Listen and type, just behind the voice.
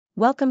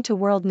Welcome to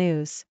World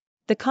News.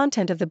 The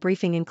content of the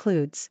briefing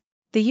includes: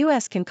 the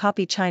US can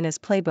copy China's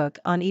playbook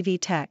on EV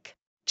tech.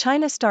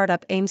 China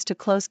startup aims to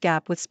close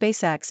gap with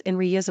SpaceX in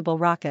reusable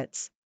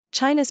rockets.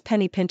 China's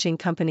penny-pinching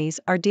companies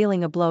are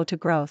dealing a blow to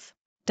growth.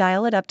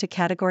 Dial it up to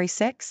Category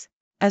 6?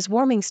 As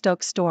warming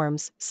stokes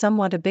storms, some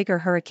want a bigger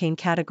hurricane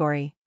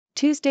category.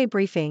 Tuesday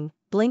briefing,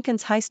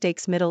 Blinken's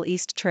high-stakes Middle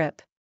East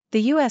trip.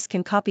 The US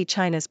can copy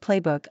China's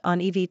playbook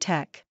on EV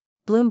tech.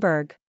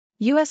 Bloomberg.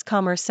 U.S.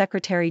 Commerce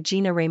Secretary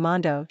Gina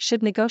Raimondo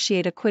should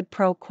negotiate a quid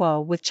pro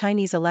quo with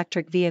Chinese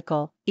electric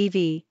vehicle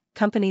 (EV)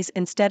 companies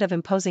instead of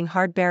imposing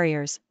hard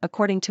barriers,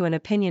 according to an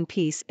opinion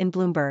piece in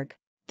Bloomberg.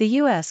 The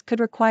U.S. could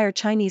require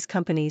Chinese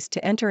companies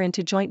to enter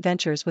into joint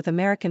ventures with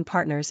American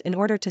partners in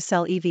order to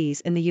sell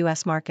EVs in the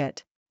U.S.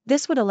 market.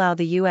 This would allow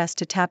the U.S.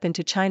 to tap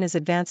into China's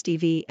advanced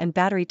EV and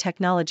battery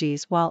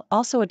technologies while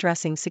also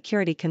addressing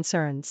security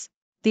concerns.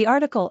 The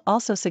article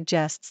also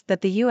suggests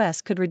that the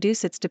U.S. could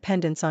reduce its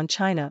dependence on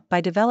China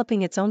by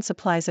developing its own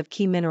supplies of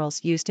key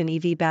minerals used in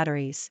EV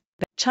batteries.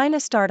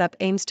 China startup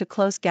aims to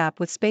close gap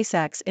with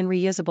SpaceX in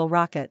reusable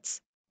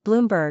rockets.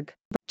 Bloomberg.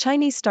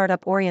 Chinese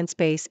startup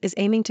Orionspace is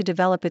aiming to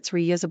develop its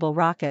reusable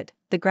rocket,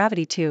 the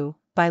Gravity 2,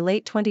 by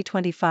late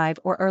 2025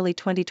 or early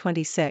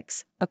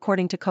 2026,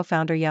 according to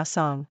co-founder Yao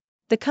Song.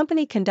 The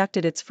company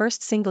conducted its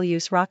first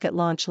single-use rocket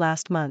launch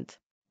last month.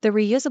 The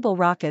reusable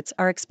rockets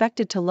are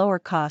expected to lower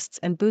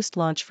costs and boost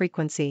launch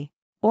frequency.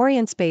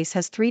 Orionspace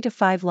has 3 to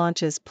 5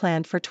 launches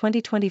planned for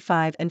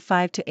 2025 and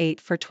 5 to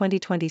 8 for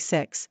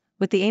 2026,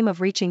 with the aim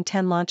of reaching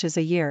 10 launches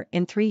a year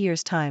in 3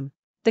 years' time.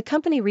 The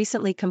company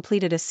recently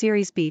completed a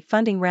Series B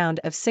funding round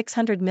of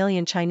 600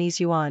 million Chinese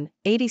yuan,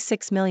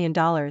 $86 million,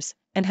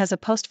 and has a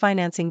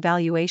post-financing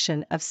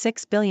valuation of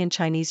 6 billion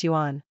Chinese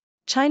yuan.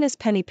 China's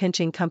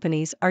penny-pinching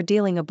companies are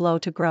dealing a blow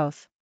to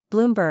growth.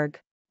 Bloomberg.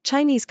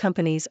 Chinese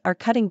companies are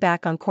cutting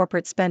back on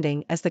corporate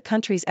spending as the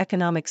country's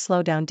economic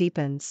slowdown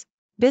deepens.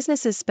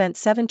 Businesses spent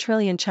 7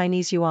 trillion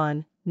Chinese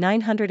yuan,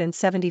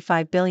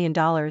 $975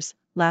 billion,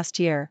 last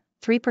year,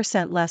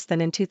 3% less than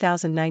in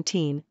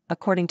 2019,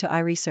 according to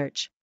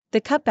iResearch.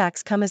 The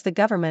cutbacks come as the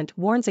government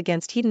warns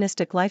against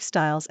hedonistic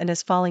lifestyles and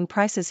as falling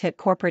prices hit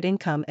corporate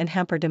income and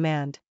hamper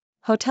demand.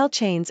 Hotel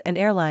chains and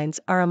airlines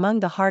are among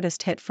the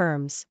hardest hit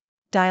firms.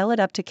 Dial it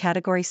up to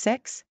Category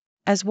 6?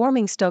 As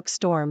warming stokes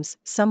storms,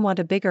 some want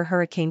a bigger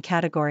hurricane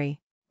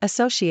category.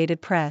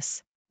 Associated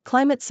Press.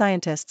 Climate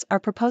scientists are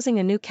proposing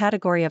a new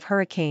category of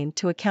hurricane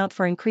to account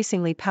for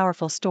increasingly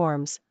powerful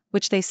storms,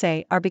 which they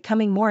say are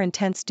becoming more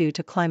intense due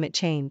to climate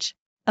change.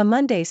 A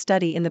Monday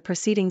study in the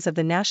Proceedings of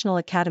the National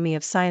Academy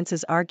of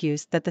Sciences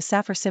argues that the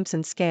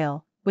Saffir-Simpson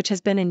scale, which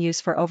has been in use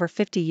for over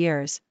 50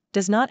 years,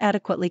 does not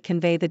adequately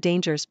convey the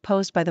dangers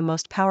posed by the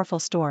most powerful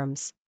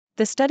storms.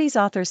 The study's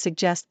authors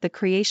suggest the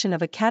creation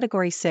of a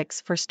Category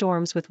 6 for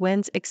storms with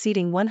winds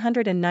exceeding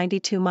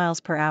 192 miles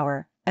per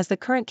hour, as the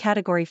current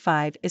Category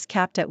 5 is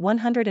capped at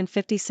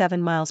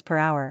 157 miles per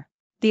hour.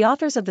 The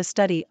authors of the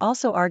study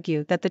also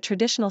argue that the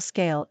traditional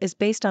scale is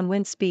based on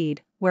wind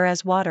speed,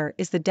 whereas water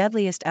is the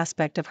deadliest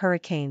aspect of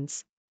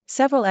hurricanes.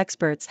 Several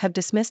experts have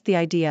dismissed the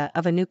idea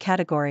of a new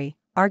category,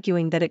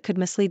 arguing that it could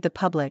mislead the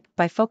public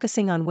by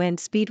focusing on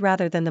wind speed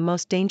rather than the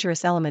most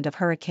dangerous element of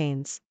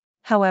hurricanes.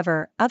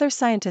 However, other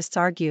scientists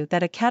argue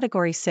that a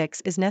Category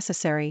 6 is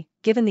necessary,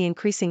 given the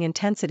increasing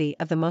intensity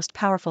of the most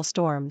powerful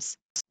storms.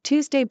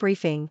 Tuesday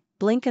briefing,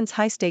 Blinken's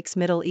high-stakes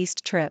Middle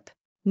East trip.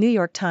 New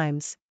York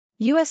Times.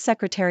 U.S.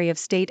 Secretary of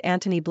State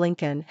Antony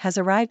Blinken has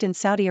arrived in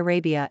Saudi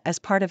Arabia as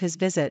part of his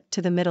visit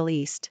to the Middle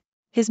East.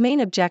 His main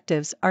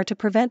objectives are to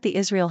prevent the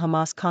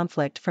Israel-Hamas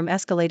conflict from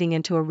escalating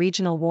into a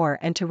regional war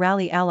and to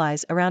rally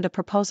allies around a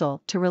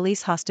proposal to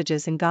release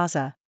hostages in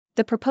Gaza.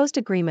 The proposed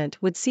agreement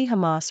would see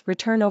Hamas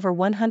return over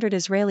 100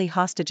 Israeli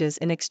hostages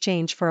in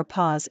exchange for a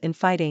pause in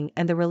fighting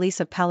and the release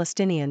of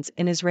Palestinians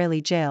in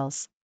Israeli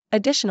jails.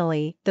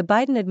 Additionally, the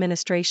Biden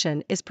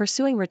administration is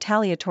pursuing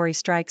retaliatory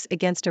strikes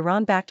against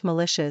Iran-backed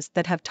militias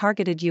that have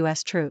targeted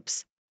U.S.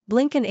 troops.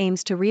 Blinken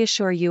aims to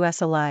reassure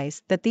U.S.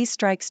 allies that these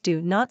strikes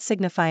do not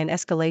signify an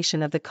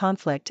escalation of the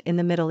conflict in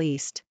the Middle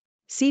East.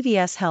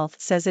 CVS Health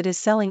says it is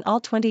selling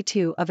all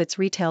 22 of its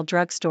retail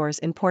drugstores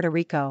in Puerto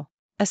Rico.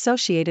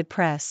 Associated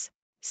Press.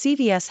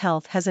 CVS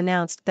Health has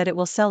announced that it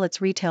will sell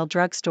its retail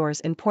drugstores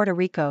in Puerto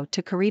Rico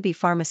to Caribe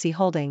Pharmacy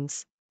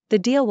Holdings. The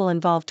deal will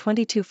involve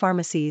 22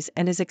 pharmacies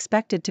and is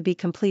expected to be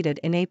completed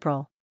in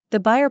April. The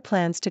buyer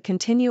plans to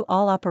continue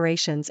all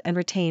operations and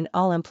retain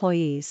all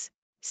employees.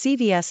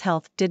 CVS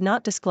Health did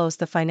not disclose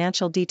the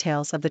financial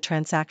details of the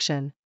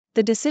transaction.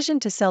 The decision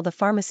to sell the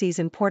pharmacies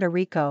in Puerto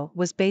Rico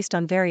was based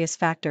on various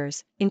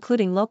factors,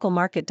 including local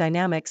market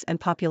dynamics and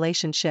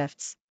population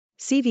shifts.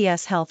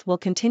 CVS Health will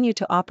continue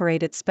to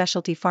operate its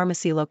specialty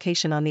pharmacy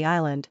location on the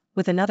island,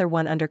 with another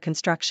one under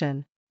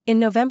construction. In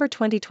November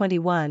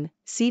 2021,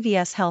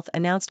 CVS Health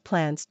announced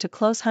plans to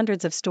close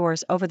hundreds of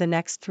stores over the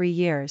next 3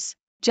 years.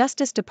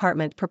 Justice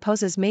Department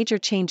proposes major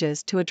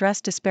changes to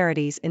address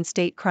disparities in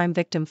state crime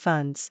victim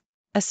funds.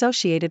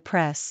 Associated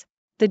Press.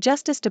 The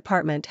Justice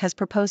Department has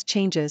proposed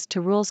changes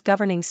to rules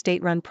governing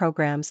state-run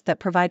programs that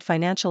provide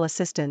financial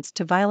assistance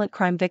to violent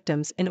crime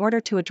victims in order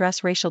to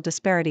address racial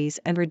disparities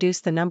and reduce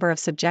the number of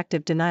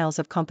subjective denials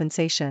of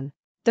compensation.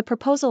 The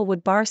proposal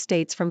would bar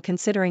states from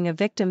considering a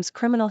victim's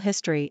criminal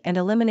history and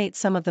eliminate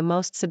some of the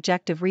most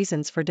subjective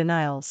reasons for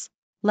denials.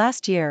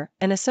 Last year,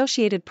 an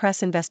Associated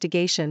Press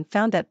investigation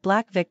found that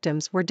Black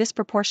victims were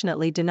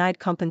disproportionately denied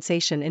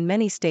compensation in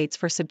many states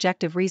for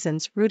subjective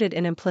reasons rooted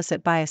in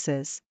implicit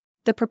biases.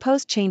 The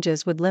proposed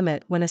changes would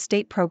limit when a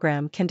state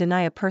program can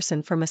deny a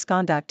person for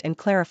misconduct and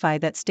clarify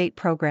that state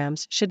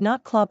programs should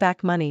not claw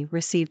back money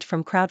received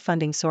from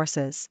crowdfunding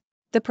sources.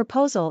 The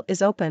proposal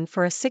is open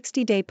for a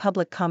 60-day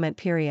public comment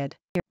period.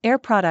 Air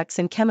Products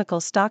and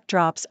Chemicals stock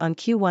drops on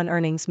Q1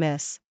 earnings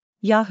miss.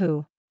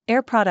 Yahoo!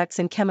 Air Products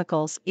and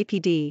Chemicals,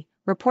 APD,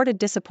 reported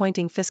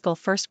disappointing fiscal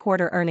first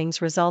quarter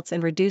earnings results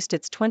and reduced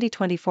its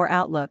 2024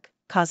 outlook,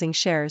 causing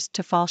shares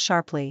to fall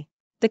sharply.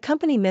 The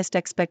company missed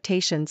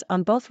expectations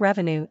on both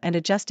revenue and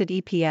adjusted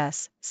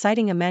EPS,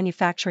 citing a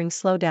manufacturing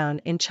slowdown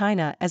in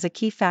China as a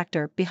key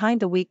factor behind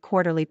the weak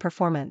quarterly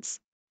performance.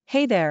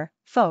 Hey there,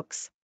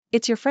 folks!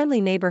 It's your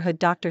friendly neighborhood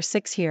Dr.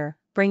 Six here,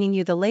 bringing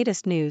you the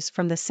latest news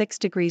from the 6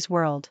 Degrees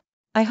world.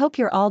 I hope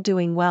you're all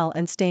doing well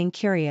and staying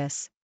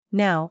curious.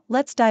 Now,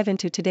 let's dive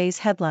into today's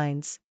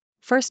headlines.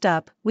 First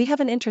up, we have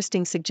an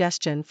interesting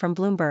suggestion from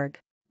Bloomberg.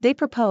 They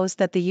propose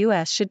that the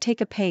US should take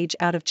a page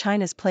out of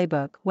China's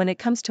playbook when it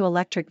comes to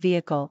electric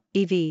vehicle,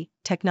 EV,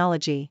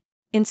 technology.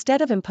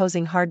 Instead of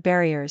imposing hard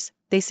barriers,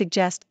 they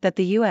suggest that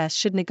the US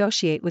should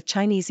negotiate with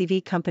Chinese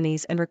EV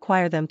companies and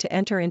require them to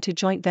enter into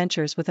joint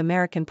ventures with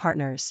American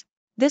partners.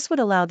 This would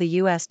allow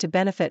the US to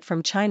benefit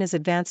from China's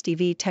advanced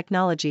EV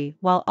technology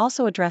while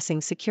also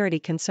addressing security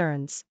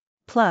concerns.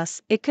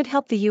 Plus, it could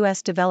help the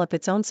US develop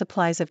its own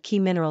supplies of key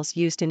minerals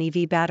used in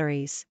EV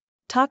batteries.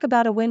 Talk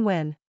about a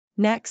win-win.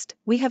 Next,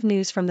 we have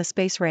news from the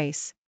space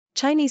race.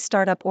 Chinese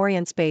startup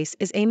Arianespace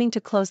is aiming to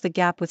close the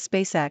gap with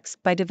SpaceX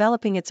by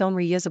developing its own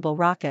reusable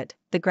rocket,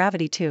 the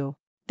Gravity 2.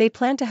 They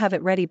plan to have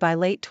it ready by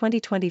late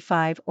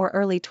 2025 or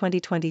early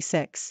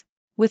 2026.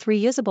 With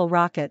reusable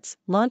rockets,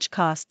 launch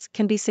costs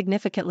can be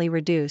significantly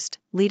reduced,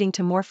 leading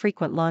to more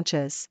frequent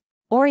launches.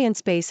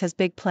 Arianespace has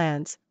big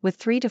plans, with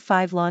 3 to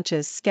 5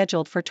 launches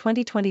scheduled for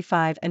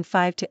 2025 and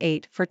 5 to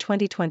 8 for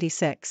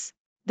 2026.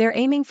 They're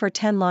aiming for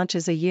 10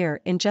 launches a year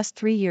in just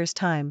 3 years'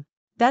 time.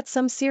 That's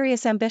some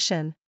serious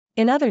ambition.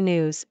 In other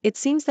news, it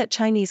seems that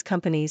Chinese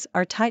companies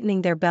are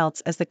tightening their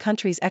belts as the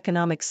country's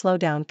economic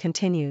slowdown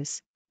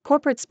continues.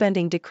 Corporate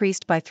spending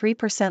decreased by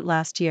 3%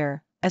 last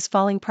year, as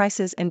falling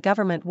prices and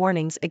government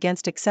warnings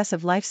against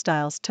excessive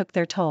lifestyles took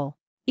their toll.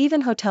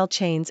 Even hotel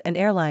chains and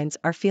airlines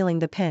are feeling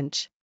the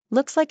pinch.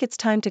 Looks like it's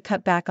time to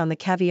cut back on the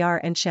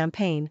caviar and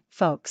champagne,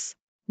 folks.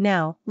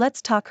 Now,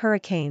 let's talk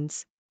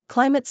hurricanes.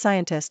 Climate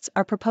scientists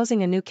are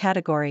proposing a new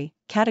category,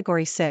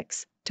 Category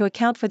 6, to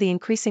account for the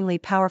increasingly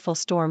powerful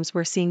storms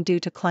we're seeing due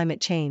to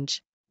climate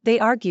change. They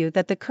argue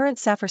that the current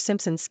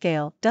Saffir-Simpson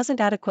scale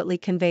doesn't adequately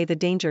convey the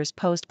dangers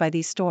posed by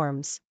these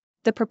storms.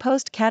 The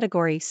proposed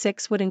Category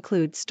 6 would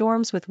include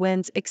storms with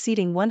winds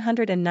exceeding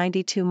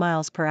 192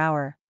 miles per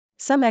hour.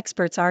 Some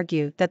experts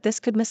argue that this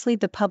could mislead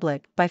the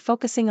public by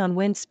focusing on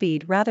wind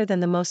speed rather than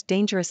the most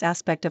dangerous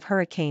aspect of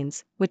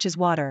hurricanes, which is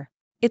water.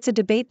 It's a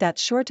debate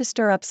that's sure to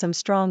stir up some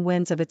strong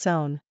winds of its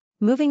own.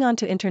 Moving on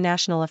to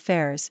international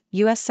affairs,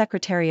 U.S.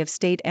 Secretary of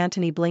State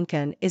Antony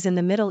Blinken is in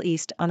the Middle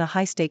East on a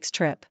high-stakes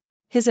trip.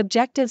 His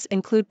objectives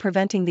include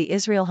preventing the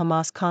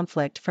Israel-Hamas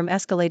conflict from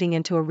escalating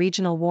into a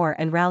regional war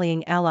and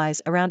rallying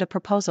allies around a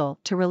proposal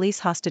to release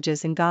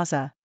hostages in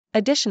Gaza.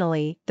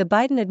 Additionally, the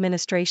Biden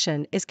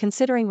administration is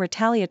considering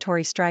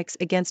retaliatory strikes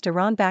against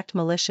Iran-backed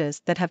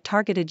militias that have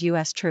targeted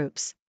U.S.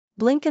 troops.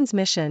 Blinken's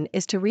mission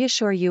is to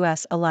reassure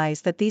U.S.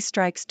 allies that these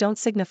strikes don't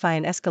signify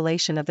an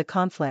escalation of the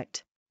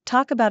conflict.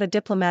 Talk about a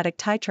diplomatic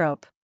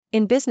tightrope.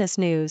 In business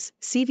news,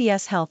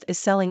 CVS Health is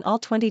selling all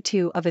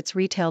 22 of its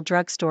retail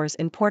drugstores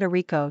in Puerto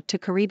Rico to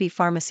Caribe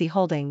Pharmacy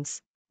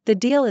Holdings. The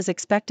deal is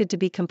expected to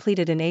be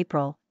completed in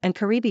April, and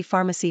Caribe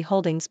Pharmacy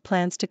Holdings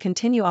plans to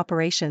continue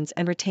operations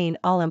and retain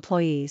all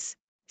employees.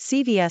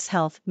 CVS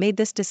Health made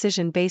this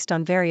decision based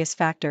on various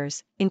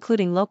factors,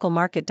 including local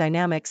market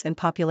dynamics and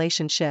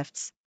population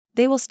shifts.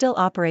 They will still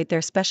operate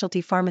their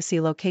specialty pharmacy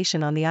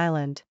location on the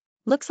island.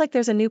 Looks like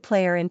there's a new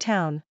player in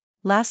town.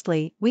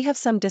 Lastly, we have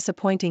some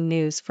disappointing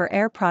news for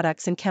Air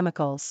Products and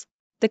Chemicals.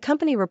 The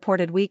company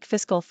reported weak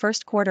fiscal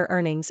first quarter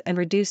earnings and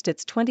reduced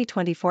its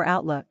 2024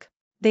 outlook.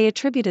 They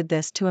attributed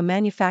this to a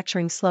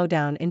manufacturing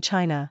slowdown in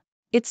China.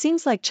 It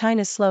seems like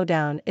China's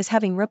slowdown is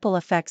having ripple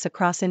effects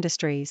across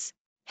industries.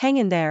 Hang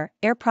in there,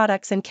 Air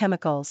Products and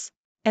Chemicals.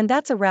 And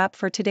that's a wrap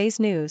for today's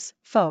news,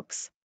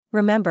 folks.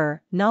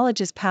 Remember,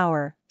 knowledge is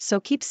power, so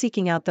keep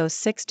seeking out those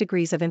 6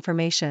 degrees of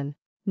information.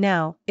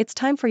 Now, it's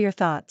time for your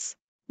thoughts.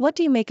 What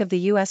do you make of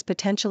the US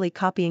potentially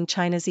copying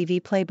China's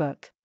EV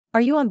playbook? Are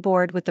you on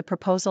board with the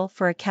proposal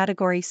for a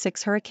Category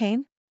 6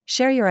 hurricane?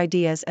 Share your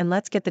ideas and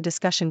let's get the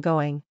discussion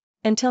going.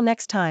 Until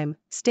next time,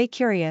 stay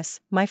curious,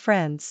 my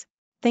friends.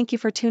 Thank you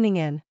for tuning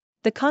in.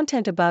 The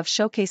content above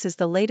showcases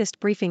the latest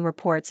briefing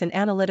reports and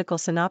analytical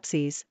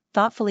synopses,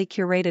 thoughtfully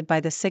curated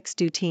by the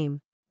 6Do team.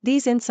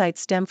 These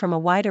insights stem from a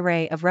wide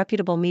array of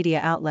reputable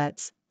media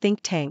outlets, think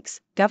tanks,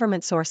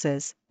 government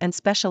sources, and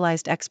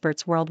specialized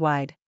experts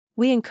worldwide.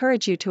 We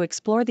encourage you to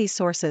explore these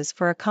sources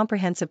for a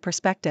comprehensive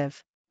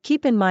perspective.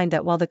 Keep in mind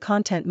that while the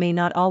content may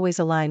not always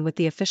align with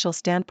the official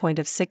standpoint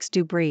of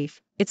 6Do Brief,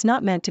 it's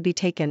not meant to be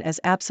taken as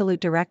absolute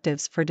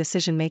directives for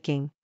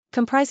decision-making.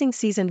 Comprising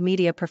seasoned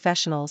media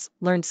professionals,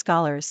 learned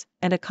scholars,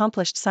 and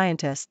accomplished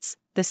scientists,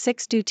 the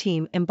 6Do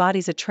team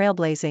embodies a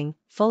trailblazing,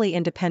 fully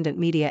independent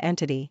media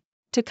entity.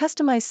 To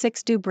customize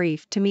 6Do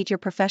Brief to meet your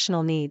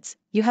professional needs,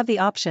 you have the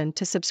option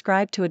to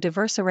subscribe to a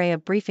diverse array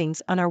of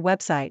briefings on our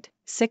website,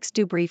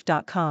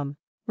 6dobrief.com.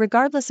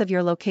 Regardless of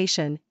your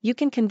location, you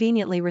can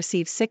conveniently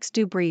receive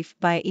 6Do Brief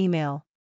via email.